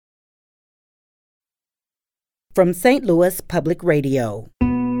From St. Louis Public Radio.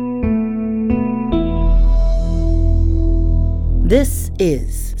 This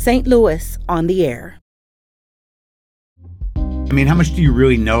is St. Louis on the Air. I mean, how much do you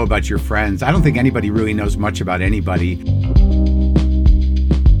really know about your friends? I don't think anybody really knows much about anybody.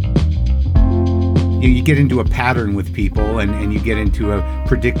 You get into a pattern with people and you get into a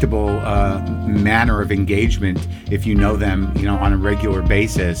predictable manner of engagement if you know them, on a regular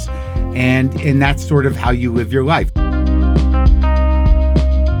basis. And that's sort of how you live your life.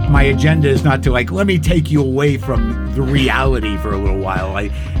 My agenda is not to let me take you away from the reality for a little while.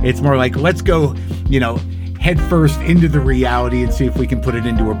 It's more like, let's go, head first into the reality and see if we can put it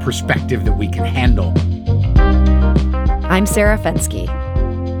into a perspective that we can handle. I'm Sarah Fenske.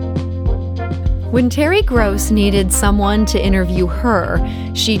 When Terry Gross needed someone to interview her,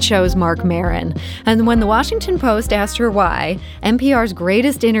 she chose Marc Maron. And when the Washington Post asked her why, NPR's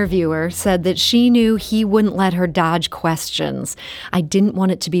greatest interviewer said that she knew he wouldn't let her dodge questions. "I didn't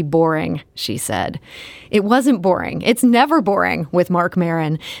want it to be boring," she said. It wasn't boring. It's never boring with Marc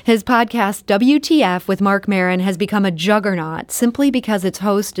Maron. His podcast, WTF with Marc Maron, has become a juggernaut simply because its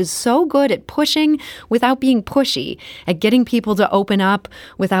host is so good at pushing without being pushy, at getting people to open up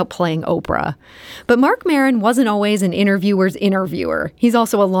without playing Oprah. But Marc Maron wasn't always an interviewer's interviewer. He's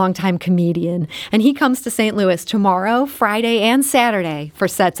also a longtime comedian, and he comes to St. Louis tomorrow, Friday, and Saturday for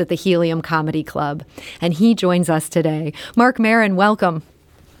sets at the Helium Comedy Club. And he joins us today. Marc Maron, welcome.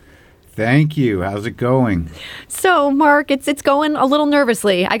 Thank you. How's it going? So, Marc, it's going a little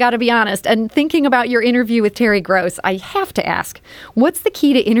nervously, I got to be honest. And thinking about your interview with Terry Gross, I have to ask, what's the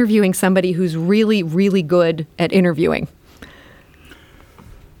key to interviewing somebody who's really, really good at interviewing?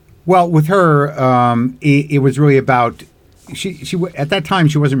 Well, with her, it was really about, she at that time,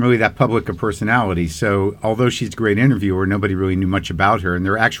 she wasn't really that public a personality. So although she's a great interviewer, nobody really knew much about her. And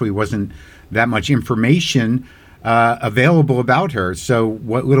there actually wasn't that much information available about her. So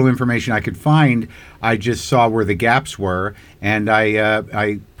what little information I could find, I just saw where the gaps were. And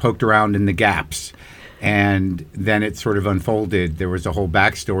I poked around in the gaps. And then it sort of unfolded. There was a whole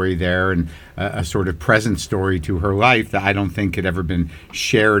backstory there and a sort of present story to her life that I don't think had ever been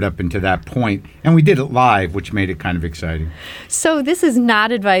shared up until that point. And we did it live, which made it kind of exciting. So this is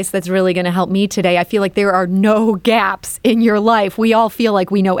not advice that's really going to help me today. I feel like there are no gaps in your life. We all feel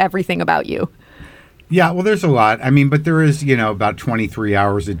like we know everything about you. Yeah, well, there's a lot. I mean, but there is, about 23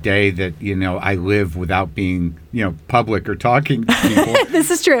 hours a day that, I live without being, public or talking to people.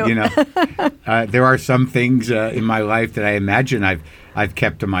 This is true. There are some things in my life that I imagine I've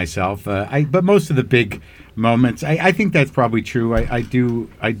kept to myself. But most of the big moments, I think that's probably true. I do.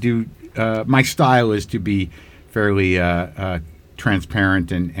 My style is to be fairly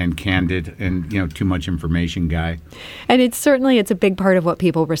transparent and candid and, too much information guy. And it's a big part of what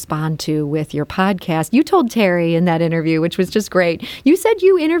people respond to with your podcast. You told Terry in that interview, which was just great, you said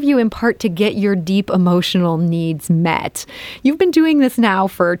you interview in part to get your deep emotional needs met. You've been doing this now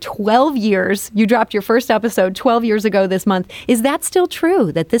for 12 years. You dropped your first episode 12 years ago this month. Is that still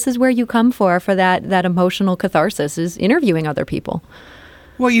true, that this is where you come for that emotional catharsis, is interviewing other people?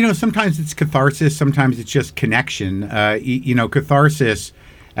 Well, sometimes it's catharsis, sometimes it's just connection. Catharsis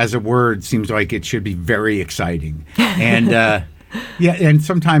as a word seems like it should be very exciting. And and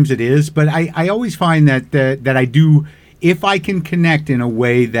sometimes it is. But I always find that I do, if I can connect in a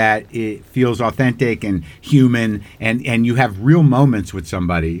way that it feels authentic and human and you have real moments with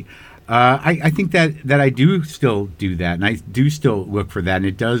somebody, I think that I do still do that, and I do still look for that, and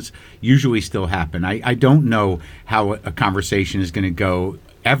it does usually still happen. I don't know how a conversation is going to go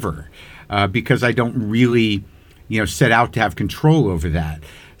ever, because I don't really, set out to have control over that.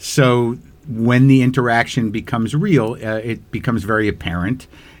 So when the interaction becomes real, it becomes very apparent,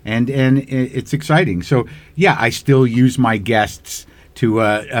 and it's exciting. So yeah, I still use my guests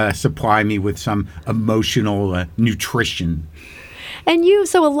to supply me with some emotional nutrition. And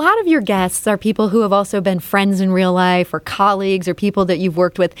so a lot of your guests are people who have also been friends in real life or colleagues or people that you've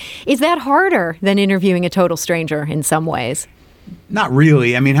worked with. Is that harder than interviewing a total stranger in some ways? Not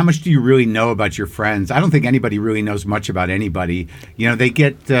really. I mean, how much do you really know about your friends? I don't think anybody really knows much about anybody. They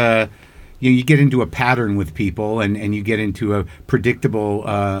get, you get into a pattern with people and you get into a predictable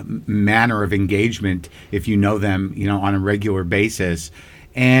manner of engagement if you know them, on a regular basis.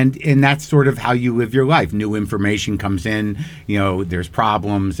 And that's sort of how you live your life. New information comes in, there's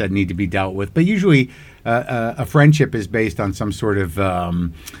problems that need to be dealt with. But usually a friendship is based on some sort of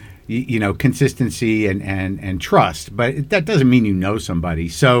consistency and trust, but that doesn't mean you know somebody.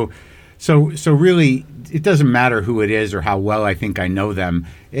 So really, it doesn't matter who it is or how well I think I know them.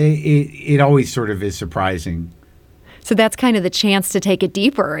 It always sort of is surprising. So that's kind of the chance to take it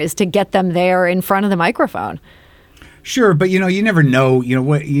deeper, is to get them there in front of the microphone. Sure, but you never know,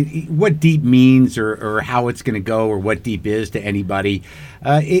 what deep means or how it's going to go or what deep is to anybody.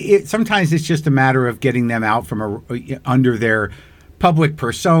 Sometimes it's just a matter of getting them out from under their public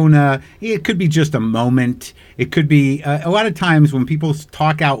persona. It could be just a moment. It could be a lot of times when people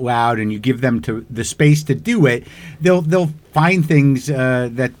talk out loud and you give them the space to do it, they'll find things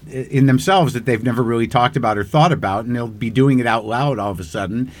that in themselves that they've never really talked about or thought about, and they'll be doing it out loud all of a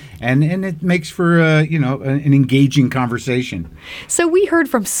sudden, and it makes for an engaging conversation. So we heard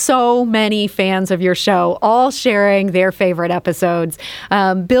from so many fans of your show, all sharing their favorite episodes.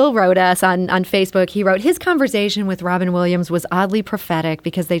 Bill wrote us on Facebook. He wrote, his conversation with Robin Williams was oddly prophetic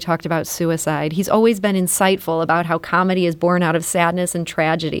because they talked about suicide. He's always been insightful about how comedy is born out of sadness and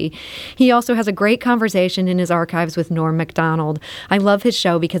tragedy. He also has a great conversation in his archives with Norm Macdonald. I love his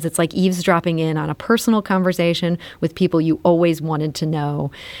show because it's like eavesdropping in on a personal conversation with people you always wanted to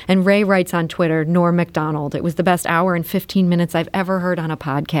know. And Ray writes on Twitter, Norm Macdonald, it was the best hour and 15 minutes I've ever heard on a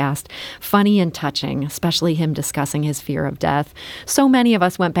podcast. Funny and touching, especially him discussing his fear of death. So many of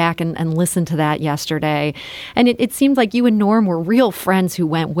us went back and listened to that yesterday. And it seemed like you and Norm were real friends who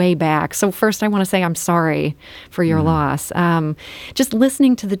went way back. So first I want to say I'm sorry for your loss. Just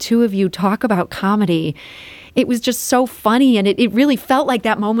listening to the two of you talk about comedy, it was just so funny, and it really felt like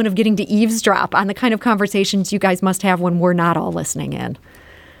that moment of getting to eavesdrop on the kind of conversations you guys must have when we're not all listening in.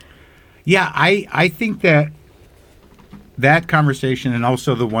 Yeah, I think that conversation and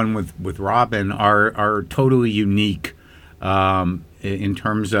also the one with Robin are totally unique in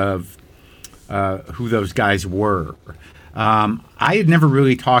terms of who those guys were. I had never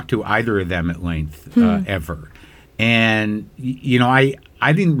really talked to either of them at length ever. And,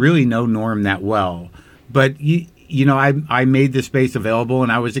 I didn't really know Norm that well. But, I made the space available,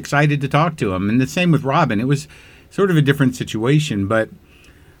 and I was excited to talk to him. And the same with Robin. It was sort of a different situation. But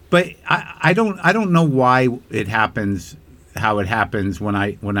I don't know why it happens how it happens when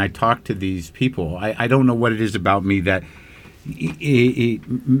I talk to these people. I don't know what it is about me that it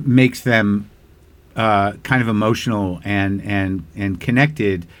makes them kind of emotional and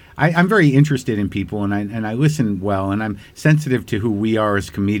connected. I'm very interested in people, and I listen well, and I'm sensitive to who we are as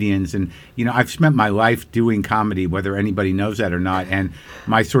comedians. And I've spent my life doing comedy, whether anybody knows that or not. And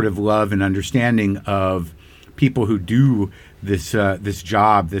my sort of love and understanding of people who do this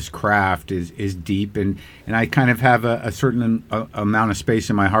job, this craft, is deep. And I kind of have a certain amount of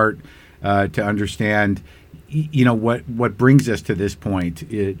space in my heart to understand, what brings us to this point,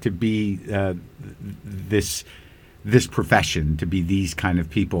 to be this profession, to be these kind of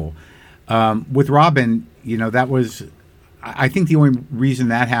people. With Robin, that was, I think the only reason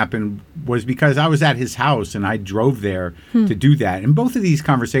that happened was because I was at his house and I drove there to do that. And both of these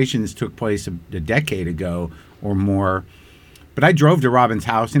conversations took place a decade ago or more. But I drove to Robin's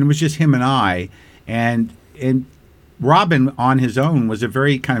house and it was just him and I. And Robin on his own was a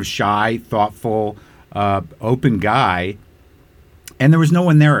very kind of shy, thoughtful, open guy. And there was no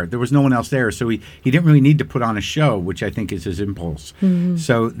one there. There was no one else there. So he didn't really need to put on a show, which I think is his impulse. Mm-hmm.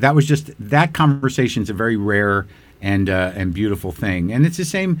 So that conversation's a very rare and beautiful thing. And it's the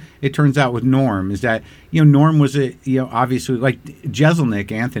same, it turns out, with Norm, is that, Norm was obviously, like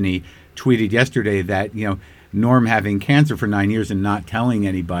Jeselnik, Anthony, tweeted yesterday that, Norm having cancer for 9 years and not telling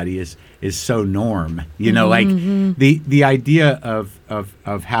anybody is so Norm. Like the idea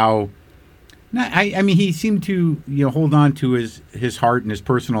of how, I mean, he seemed to hold on to his heart and his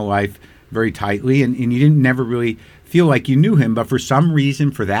personal life very tightly, and you didn't never really feel like you knew him. But for some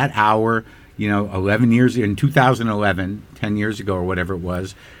reason, for that hour, 11 years in 2011, 10 years ago or whatever it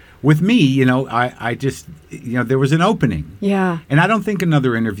was, with me, I just, there was an opening. Yeah. And I don't think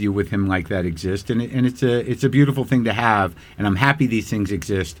another interview with him like that exists. And it's a beautiful thing to have. And I'm happy these things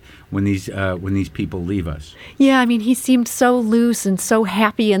exist when these people leave us. Yeah, I mean, he seemed so loose and so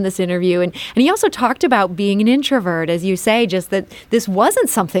happy in this interview. And he also talked about being an introvert, as you say, just that this wasn't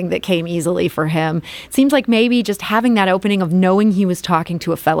something that came easily for him. It seems like maybe just having that opening of knowing he was talking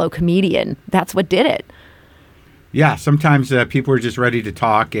to a fellow comedian, that's what did it. Yeah, sometimes people are just ready to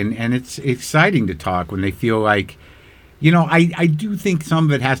talk, and it's exciting to talk when they feel like, I do think some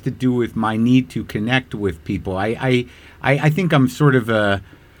of it has to do with my need to connect with people. I think I'm sort of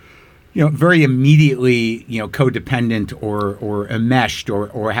very immediately, codependent or enmeshed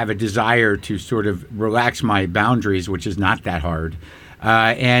or have a desire to sort of relax my boundaries, which is not that hard,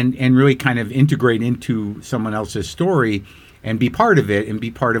 and really kind of integrate into someone else's story and be part of it and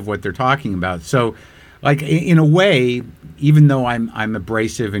be part of what they're talking about. So, like, in a way, even though I'm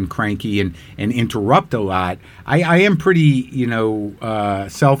abrasive and cranky and interrupt a lot, I am pretty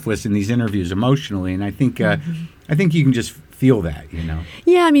selfless in these interviews emotionally, and I think you can just feel that, you know.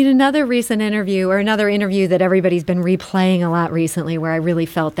 Yeah, I mean, another interview that everybody's been replaying a lot recently where I really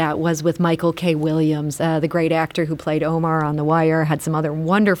felt that was with Michael K. Williams, the great actor who played Omar on The Wire, had some other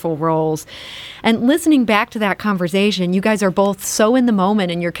wonderful roles. And listening back to that conversation, you guys are both so in the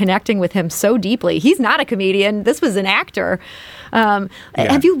moment and you're connecting with him so deeply. He's not a comedian. This was an actor.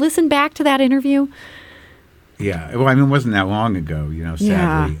 Have you listened back to that interview? Yeah. Well, I mean, it wasn't that long ago, you know,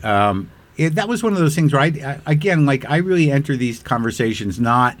 sadly. Yeah. That was one of those things where I really enter these conversations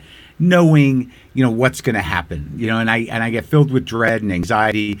not knowing, you know, what's going to happen, you know, and I get filled with dread and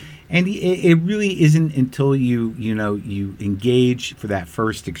anxiety. And it really isn't until you engage for that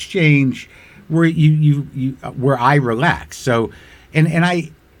first exchange where where I relax. So, and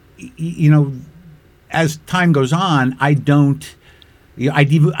I, you know, as time goes on, I don't. I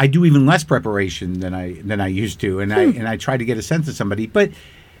do even less preparation than I used to, and I try to get a sense of somebody. But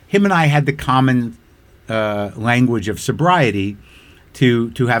him and I had the common language of sobriety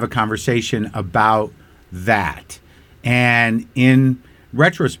to have a conversation about that. And in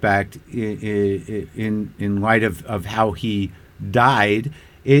retrospect, in light of how he died,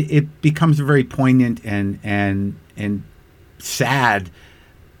 it becomes a very poignant and sad,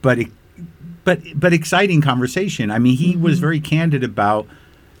 but exciting conversation. I mean, he was very candid about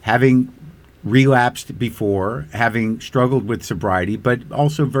having relapsed before, having struggled with sobriety, but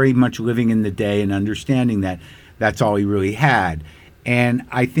also very much living in the day and understanding that that's all he really had. And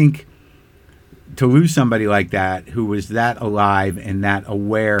I think to lose somebody like that, who was that alive and that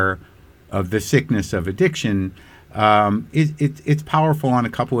aware of the sickness of addiction, it's powerful on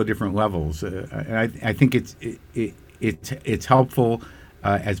a couple of different levels. And I think it's helpful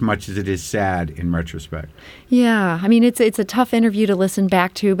as much as it is sad in retrospect. Yeah, I mean, it's a tough interview to listen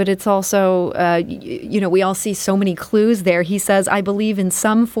back to, but it's also, we all see so many clues there. He says, I believe in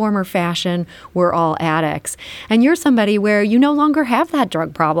some form or fashion we're all addicts. And you're somebody where you no longer have that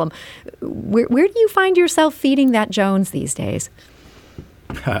drug problem. Where do you find yourself feeding that Jones these days?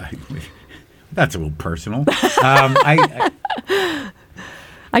 That's a little personal.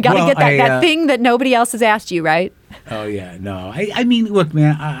 I got to get that thing that nobody else has asked you, right? Oh yeah, no. I mean, look,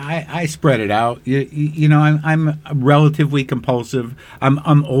 man. I spread it out. You know, I'm relatively compulsive.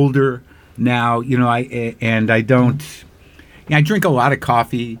 I'm older now. You know, I don't. I drink a lot of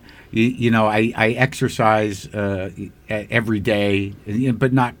coffee. I exercise every day,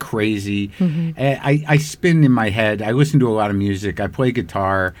 but not crazy. Mm-hmm. I spin in my head. I listen to a lot of music. I play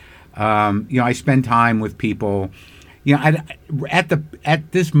guitar. I spend time with people. You know,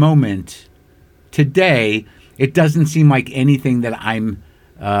 at this moment today, it doesn't seem like anything that I'm,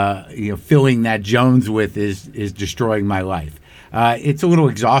 filling that Jones with is destroying my life. It's a little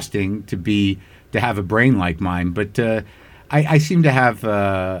exhausting to have a brain like mine, but I seem to have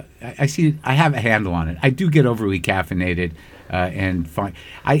I have a handle on it. I do get overly caffeinated and fine.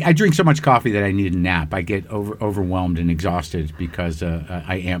 I drink so much coffee that I need a nap. I get overwhelmed and exhausted because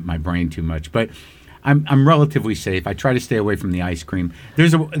I amp my brain too much, but. I'm relatively safe. I try to stay away from the ice cream.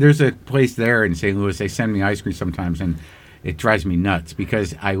 There's a place there in St. Louis. They send me ice cream sometimes, and it drives me nuts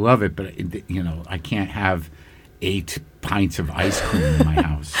because I love it, but I can't have 8 pints of ice cream in my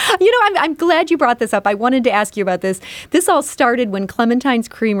house. I'm glad you brought this up. I wanted to ask you about this. This all started when Clementine's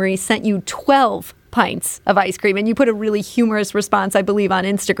Creamery sent you 12 pints of ice cream, and you put a really humorous response, I believe, on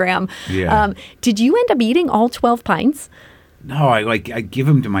Instagram. Yeah. Did you end up eating all 12 pints? No, I give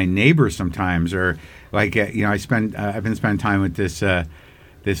them to my neighbors sometimes, or I've been spending time with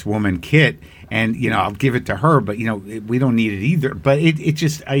this woman Kit, and I'll give it to her, but we don't need it either. But it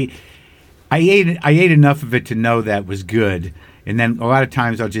just I ate enough of it to know that was good, and then a lot of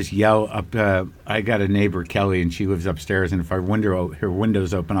times I'll just yell up. I got a neighbor, Kelly, and she lives upstairs, and if her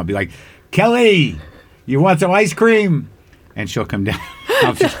window's open, I'll be like, Kelly, you want some ice cream? And she'll come down.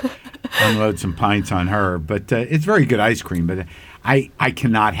 I'll just unload some pints on her, but it's very good ice cream. But I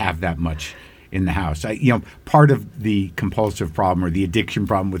cannot have that much in the house. Part of the compulsive problem or the addiction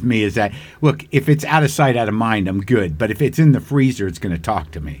problem with me is that, look, if it's out of sight, out of mind, I'm good. But if it's in the freezer, it's going to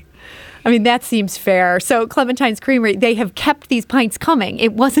talk to me. I mean, that seems fair. So Clementine's Creamery, they have kept these pints coming.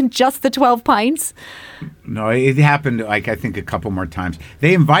 It wasn't just the 12 pints? No, it happened, I think, a couple more times.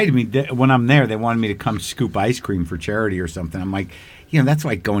 They invited me, when I'm there, they wanted me to come scoop ice cream for charity or something. I'm like, that's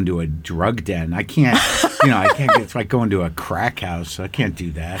like going to a drug den. I can't I can't. It's like going to a crack house. I can't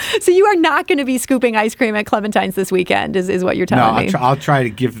do that. So you are not going to be scooping ice cream at Clementine's this weekend, is what you're telling me. No, I'll try to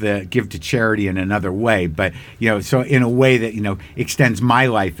give to charity in another way, but so in a way that extends my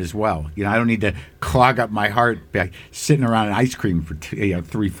life as well. I don't need to clog up my heart by sitting around an ice cream for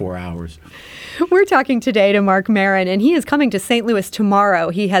 3-4 hours. We're talking today to Marc Maron, and he is coming to St. Louis tomorrow.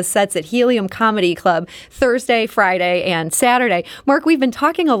 He has sets at Helium Comedy Club Thursday, Friday, and Saturday. Marc, we've been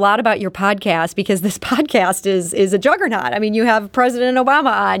talking a lot about your podcast because this podcast is a juggernaut. I mean, you have President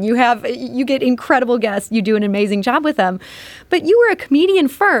Obama on. You get incredible guests. You do an amazing job with them. But you were a comedian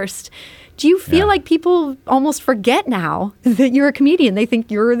first. Do you feel like people almost forget now that you're a comedian? They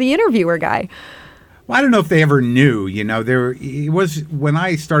think you're the interviewer guy. Well, I don't know if they ever knew. It was when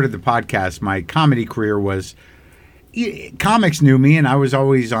I started the podcast, my comedy career was comics knew me, and I was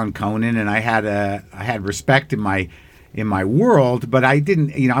always on Conan, and I had respect in my world, but I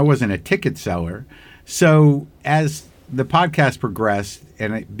didn't. I wasn't a ticket seller. So as the podcast progressed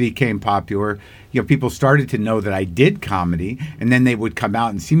and it became popular, people started to know that I did comedy, and then they would come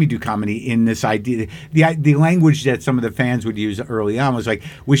out and see me do comedy in this idea. The language that some of the fans would use early on was like,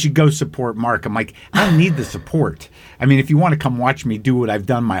 we should go support Marc. I'm like, I don't need the support. I mean, if you want to come watch me do what I've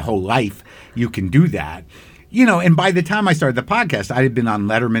done my whole life, you can do that. And by the time I started the podcast, I had been on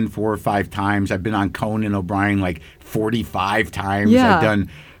Letterman 4 or 5 times. I've been on Conan O'Brien like 45 times. Yeah. I've done,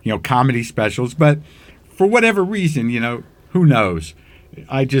 comedy specials. But for whatever reason, who knows?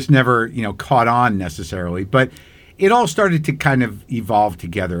 I just never, caught on necessarily. But it all started to kind of evolve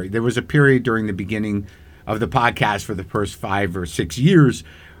together. There was a period during the beginning of the podcast for the first 5 or 6 years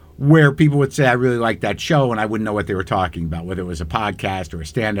where people would say, I really like that show, and I wouldn't know what they were talking about, whether it was a podcast or a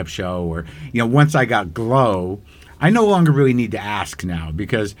stand-up show or, once I got Glow, I no longer really need to ask now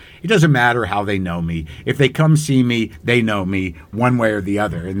because it doesn't matter how they know me. If they come see me, they know me one way or the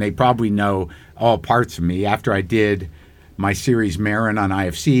other, and they probably know all parts of me. After I did my series Maron on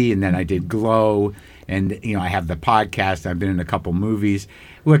IFC, and then I did Glow, and, I have the podcast. I've been in a couple movies.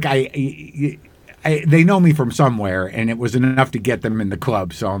 Look, they know me from somewhere, and it was enough to get them in the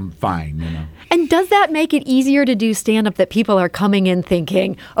club, so I'm fine, And does that make it easier to do stand-up that people are coming in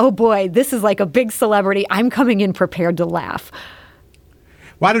thinking, oh boy, this is like a big celebrity, I'm coming in prepared to laugh?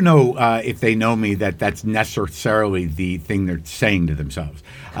 Well, I don't know if they know me that's necessarily the thing they're saying to themselves.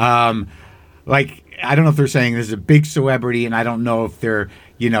 I don't know if they're saying this is a big celebrity, and I don't know if they're,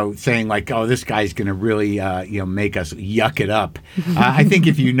 saying like, oh, this guy's going to really, make us yuck it up. I think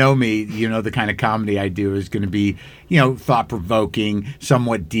if you know me, the kind of comedy I do is going to be, thought-provoking,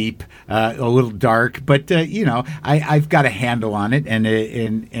 somewhat deep, a little dark. But, I've got a handle on it. And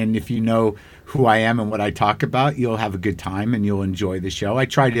if you know who I am and what I talk about, you'll have a good time and you'll enjoy the show. I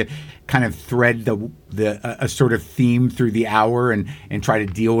try to kind of thread a sort of theme through the hour and try to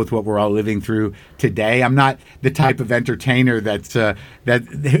deal with what we're all living through today. I'm not the type of entertainer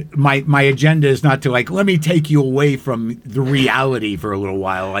that my agenda is not to like, let me take you away from the reality for a little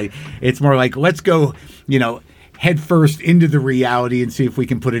while. It's more like, let's go, head first into the reality and see if we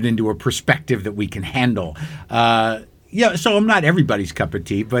can put it into a perspective that we can handle. So I'm not everybody's cup of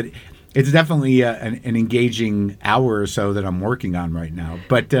tea, but it's definitely an engaging hour or so that I'm working on right now.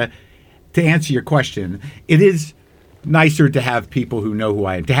 But to answer your question, it is nicer to have people who know who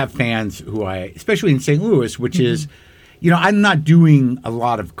I am, to have fans especially in St. Louis, which is, I'm not doing a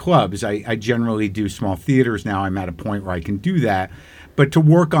lot of clubs. I generally do small theaters now. I'm at a point where I can do that. But to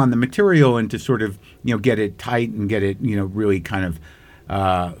work on the material and to sort of, get it tight and get it, really kind of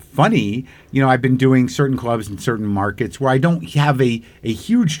funny, I've been doing certain clubs in certain markets where I don't have a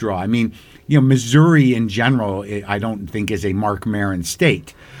huge draw. I mean, Missouri in general, I don't think is a Marc Maron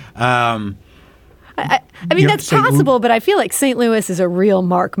state. I mean, that's possible, but I feel like St. Louis is a real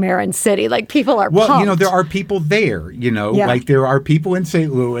Marc Maron city. Like, people are pumped. There are people there, like there are people in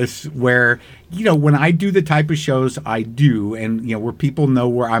St. Louis where, when I do the type of shows I do and, where people know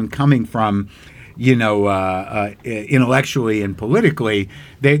where I'm coming from, intellectually and politically,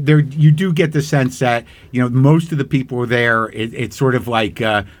 you do get the sense that, most of the people there, it's sort of like,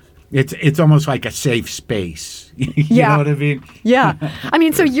 it's almost like a safe space. You know what I mean? Yeah. I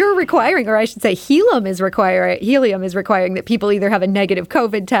mean, so you're requiring, or I should say Helium is requiring that people either have a negative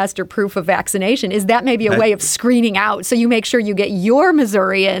COVID test or proof of vaccination. Is that maybe a way of screening out? So you make sure you get your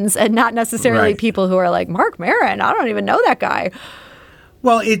Missourians and not necessarily people who are like, Marc Maron, I don't even know that guy.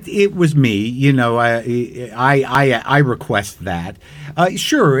 Well, it was me, I request that.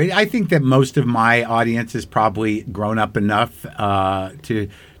 Sure, I think that most of my audience is probably grown up enough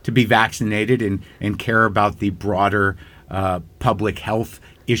to be vaccinated and care about the broader public health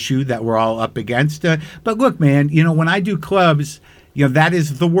issue that we're all up against. But look, man, when I do clubs, that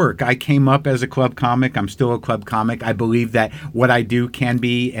is the work. I came up as a club comic. I'm still a club comic. I believe that what I do can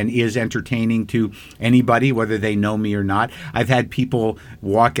be and is entertaining to anybody, whether they know me or not. I've had people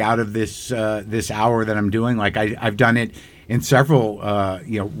walk out of this hour that I'm doing. Like I've done it in several,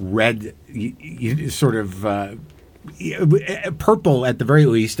 red, sort of purple at the very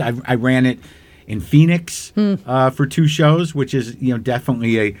least. I ran it in Phoenix for 2 shows, which is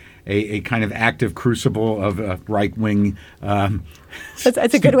definitely a kind of active crucible of right-wing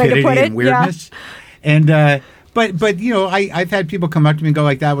that's a good way to put it. And weirdness. Yeah. And but I've had people come up to me and go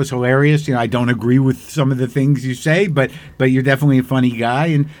like, that was hilarious. I don't agree with some of the things you say, but you're definitely a funny guy,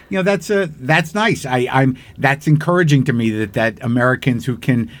 and that's nice. That's encouraging to me that Americans who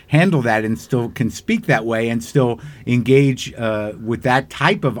can handle that and still can speak that way and still engage with that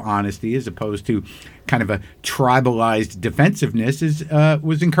type of honesty as opposed to kind of a tribalized defensiveness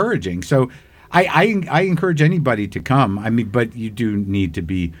was encouraging. So I encourage anybody to come. I mean, but you do need to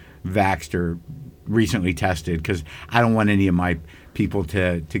be vaxxed or recently tested, because I don't want any of my people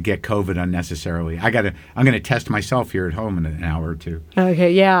to get COVID unnecessarily. I'm going to test myself here at home in an hour or two.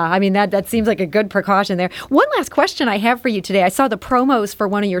 Okay, yeah. I mean, that seems like a good precaution there. One last question I have for you today. I saw the promos for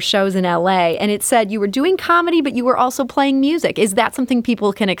one of your shows in LA, and it said you were doing comedy, but you were also playing music. Is that something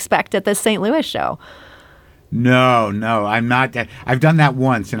people can expect at the St. Louis show? No, I'm not. I've done that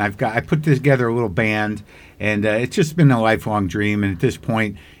once, and I put together a little band, and it's just been a lifelong dream. And at this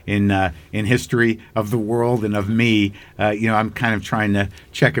point in history of the world and of me, I'm kind of trying to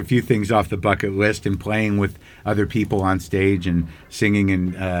check a few things off the bucket list, and playing with other people on stage and singing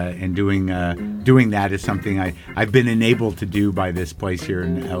and doing that is something I've been enabled to do by this place here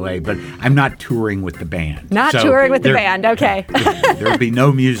in LA. But I'm not touring with the band. Touring with the band. Okay. There will be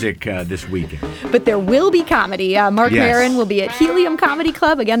no music this weekend. But there will be comedy. Marc Maron will be at Helium Comedy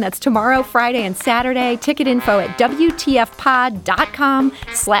Club. Again, that's tomorrow, Friday, and Saturday. Ticket info at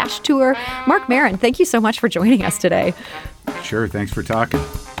WTFpod.com/tour. Marc Maron, thank you so much for joining us today. Sure. Thanks for talking.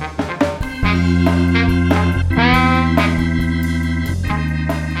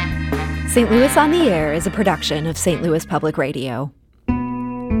 St. Louis on the Air is a production of St. Louis Public Radio.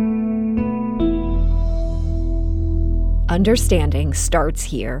 Understanding starts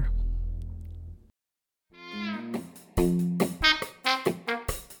here.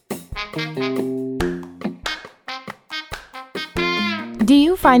 Do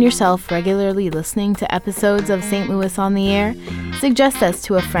you find yourself regularly listening to episodes of St. Louis on the Air? Suggest us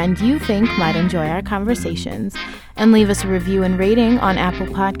to a friend you think might enjoy our conversations, and leave us a review and rating on Apple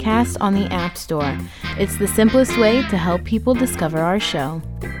Podcasts on the App Store. It's the simplest way to help people discover our show.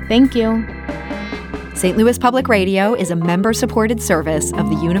 Thank you. St. Louis Public Radio is a member-supported service of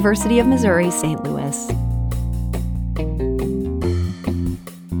the University of Missouri, St. Louis.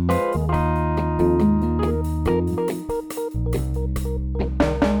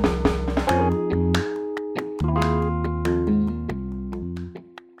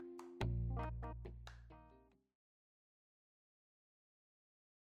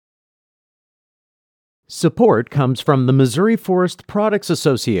 Support comes from the Missouri Forest Products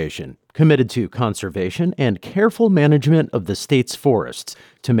Association, committed to conservation and careful management of the state's forests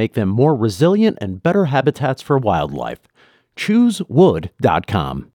to make them more resilient and better habitats for wildlife. ChooseWood.com.